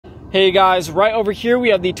Hey guys, right over here we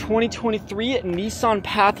have the 2023 Nissan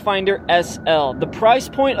Pathfinder SL. The price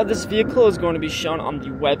point of this vehicle is going to be shown on the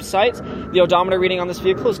website. The odometer reading on this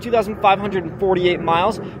vehicle is 2,548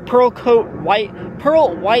 miles.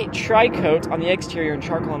 Pearl white tri-coat on the exterior and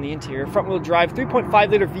charcoal on the interior. Front wheel drive, 3.5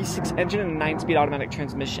 liter V6 engine and a 9-speed automatic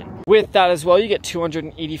transmission. With that as well, you get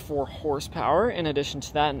 284 horsepower. In addition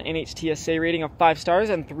to that, an NHTSA rating of 5 stars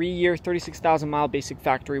and 3-year, 36,000 mile basic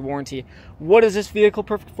factory warranty. What is this vehicle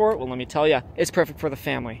perfect for? Well, let me tell you, it's perfect for the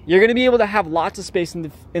family. You're going to be able to have lots of space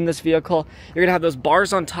in this vehicle. You're going to have those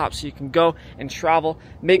bars on top so you can go and travel.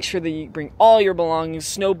 Make sure that you bring all your belongings,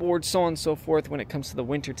 snowboard, so on and so forth when it comes to the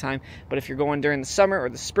winter time. But if you're going during the summer or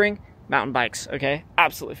the spring, mountain bikes, okay?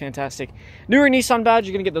 Absolutely fantastic. Newer Nissan badge,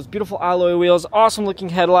 you're going to get those beautiful alloy wheels, awesome looking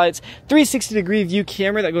headlights, 360-degree view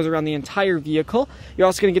camera that goes around the entire vehicle. You're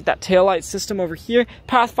also going to get that taillight system over here,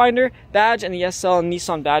 Pathfinder badge, and the SL and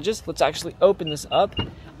Nissan badges. Let's actually open this up.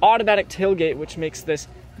 Automatic tailgate, which makes this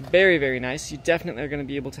very, very nice. You definitely are going to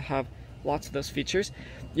be able to have lots of those features.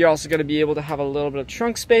 You're also going to be able to have a little bit of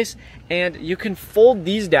trunk space, and you can fold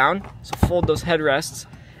these down, so fold those headrests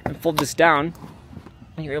and fold this down,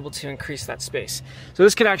 and you're able to increase that space. So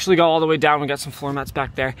this can actually go all the way down. We got some floor mats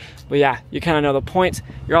back there, but yeah, you kind of know the point.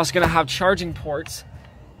 You're also going to have charging ports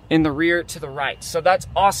in the rear to the right, so that's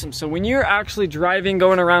awesome. So when you're actually driving,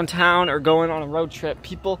 going around town or going on a road trip,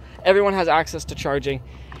 everyone has access to charging.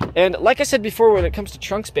 And like I said before, when it comes to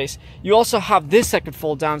trunk space, you also have this that could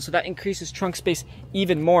fold down, so that increases trunk space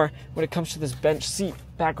even more when it comes to this bench seat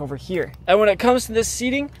back over here. And when it comes to this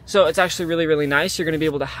seating, so it's actually really, really nice. You're going to be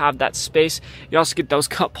able to have that space. You also get those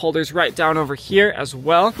cup holders right down over here as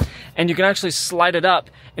well, and you can actually slide it up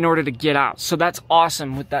in order to get out. So that's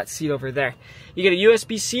awesome with that seat over there. You get a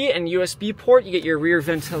USB-C and USB port. You get your rear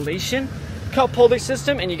ventilation cup holder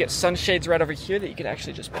system, and you get sunshades right over here that you can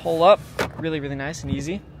actually just pull up. Really, really nice and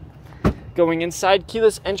easy. Going inside,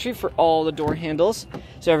 keyless entry for all the door handles,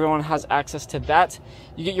 so everyone has access to that.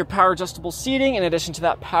 You get your power adjustable seating. In addition to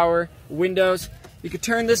that, power windows. You can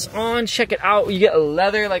turn this on, check it out. You get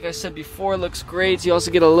leather, like I said before, looks great. You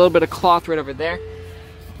also get a little bit of cloth right over there.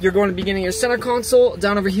 You're going to be getting your center console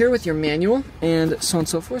down over here with your manual and so on and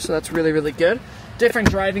so forth, so that's really, really good. Different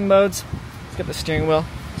driving modes. Let's get the steering wheel.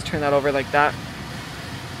 Let's turn that over like that.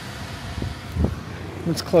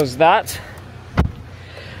 Let's close that.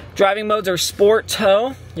 Driving modes are Sport,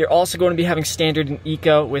 Tow. You're also going to be having Standard and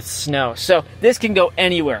Eco with Snow. So this can go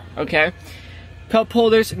anywhere, okay? Cup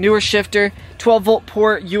holders, newer shifter, 12-volt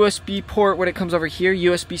port, USB port when it comes over here,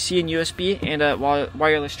 USB-C and USB, and a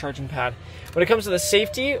wireless charging pad. When it comes to the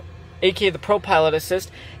safety, aka the Pro Pilot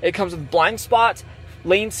Assist, it comes with blind spot,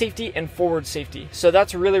 lane safety, and forward safety. So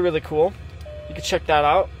that's really, really cool. You can check that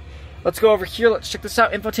out. Let's go over here. Let's check this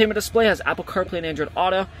out. Infotainment display has Apple CarPlay and Android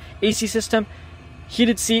Auto, AC system,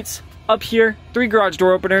 heated seats, up here, 3 garage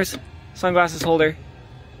door openers, sunglasses holder,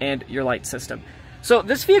 and your light system. So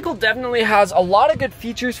this vehicle definitely has a lot of good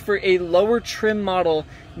features for a lower trim model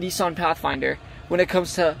Nissan Pathfinder. When it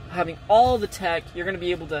comes to having all the tech, you're going to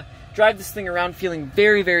be able to drive this thing around feeling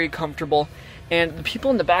very, very comfortable. And the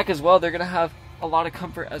people in the back as well, they're going to have a lot of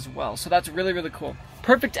comfort as well. So that's really, really cool.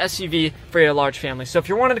 Perfect SUV for your large family. So if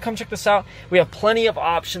you're wanting to come check this out, we have plenty of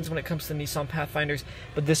options when it comes to Nissan Pathfinders,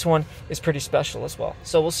 but this one is pretty special as well.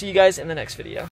 So we'll see you guys in the next video.